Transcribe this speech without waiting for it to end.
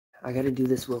I gotta do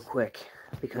this real quick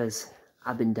because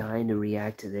I've been dying to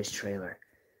react to this trailer.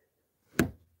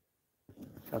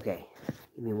 Okay,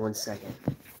 give me 1 second.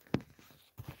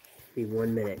 Give me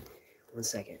 1 minute. 1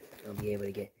 second. I'll be able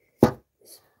to get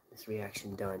this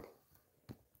reaction done.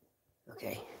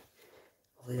 Okay.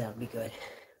 Hopefully that'll be good.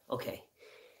 Okay.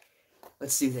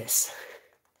 Let's do this.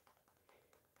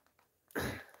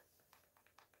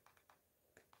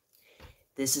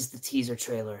 This is the teaser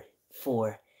trailer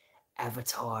for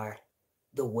Avatar: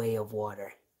 The Way of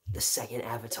Water, the second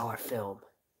Avatar film.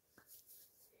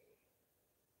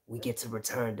 We get to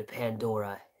return to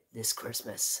Pandora this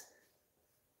Christmas.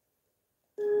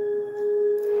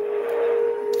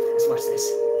 Let's watch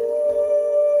this.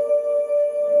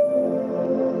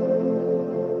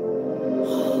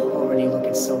 Already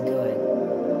looking so good.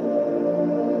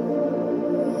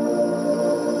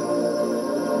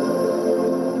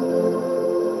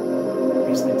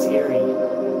 Here's the Neytiri.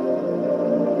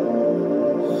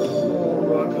 Oh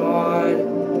my god.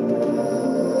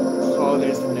 Oh,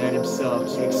 there's the man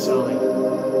himself, Jake Sully. Oh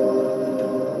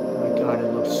my god,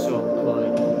 it looks so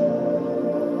good.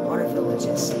 Water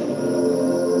villages.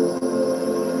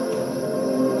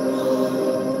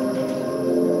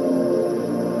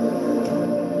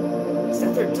 Is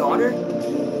that their daughter?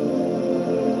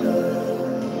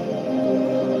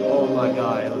 Oh my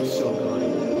god, it looks so good.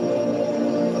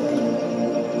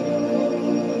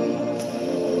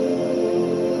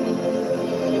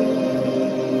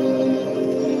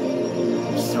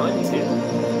 Son, too.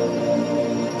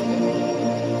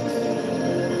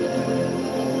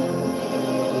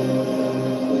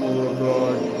 Oh my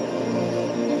god.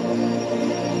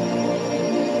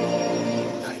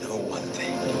 I know one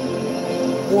thing.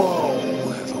 Whoa.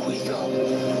 Wherever we go,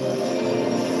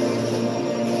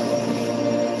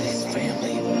 this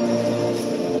family.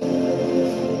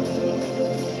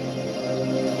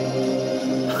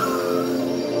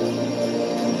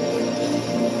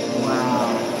 Wow.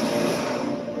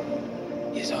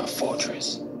 Is our fortress.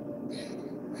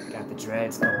 Got the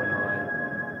dreads going on.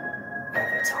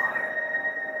 Avatar.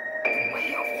 The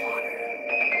Way of Water.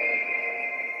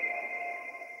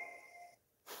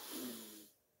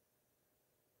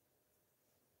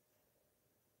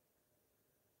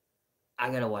 I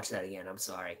gotta watch that again. I'm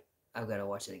sorry. I've gotta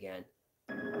watch it again.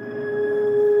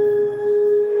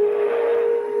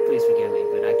 Please forgive me,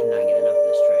 but I cannot get enough of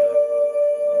this trailer.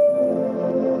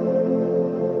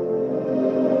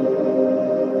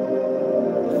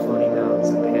 The floating mountains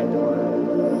of Pandora.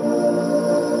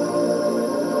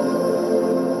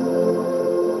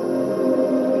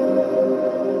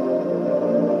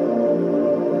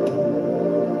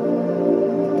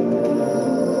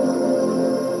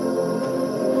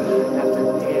 After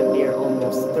damn near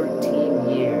almost 13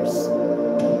 years,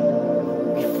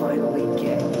 we finally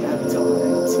get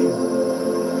Avatar 2.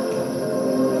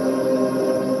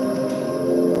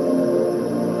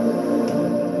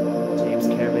 James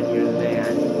Cameron, you're the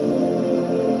man.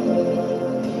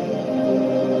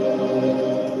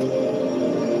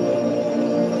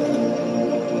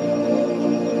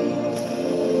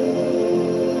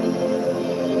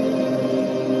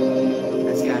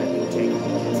 That's gotta be Jacob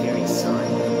Neytiri's son.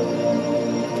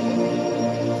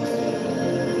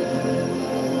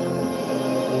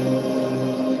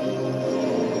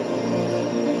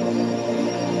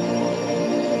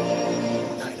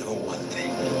 I know one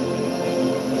thing.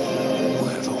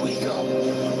 Wherever we go,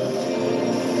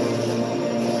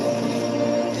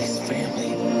 this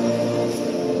family.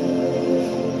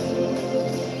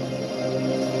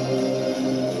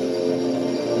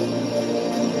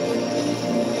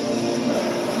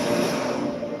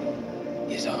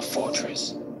 Is our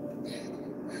fortress.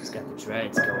 He's got the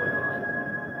dreads going on.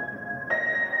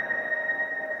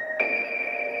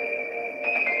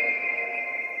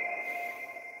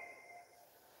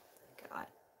 God.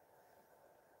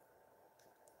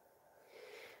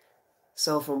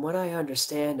 So from what I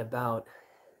understand about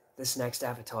this next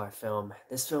Avatar film,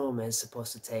 this film is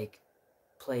supposed to take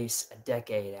place a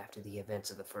decade after the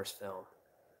events of the first film.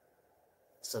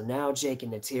 So now Jake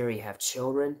and Neytiri have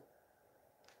children,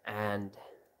 and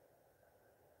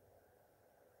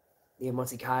the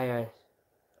Amotikaya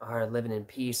are living in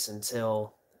peace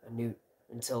until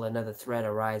another threat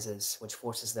arises, which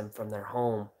forces them from their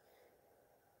home,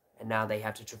 and now they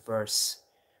have to traverse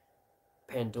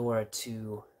Pandora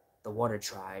to the water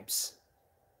tribes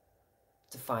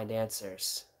to find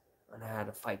answers on how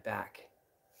to fight back.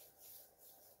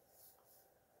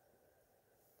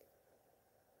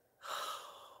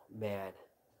 Man.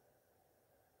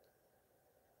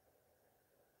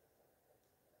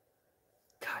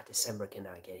 God, December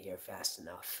cannot get here fast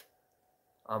enough.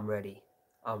 I'm ready.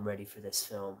 I'm ready for this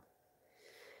film.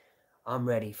 I'm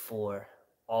ready for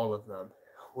all of them.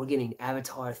 We're getting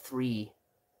Avatar 3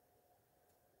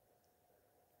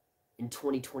 in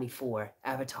 2024,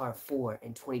 Avatar 4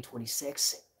 in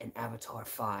 2026, and Avatar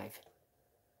 5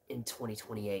 in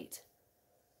 2028.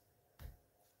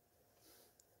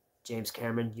 James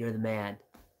Cameron, you're the man.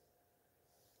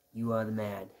 You are the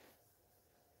man.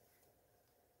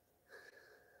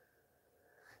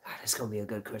 God, it's going to be a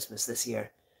good Christmas this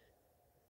year.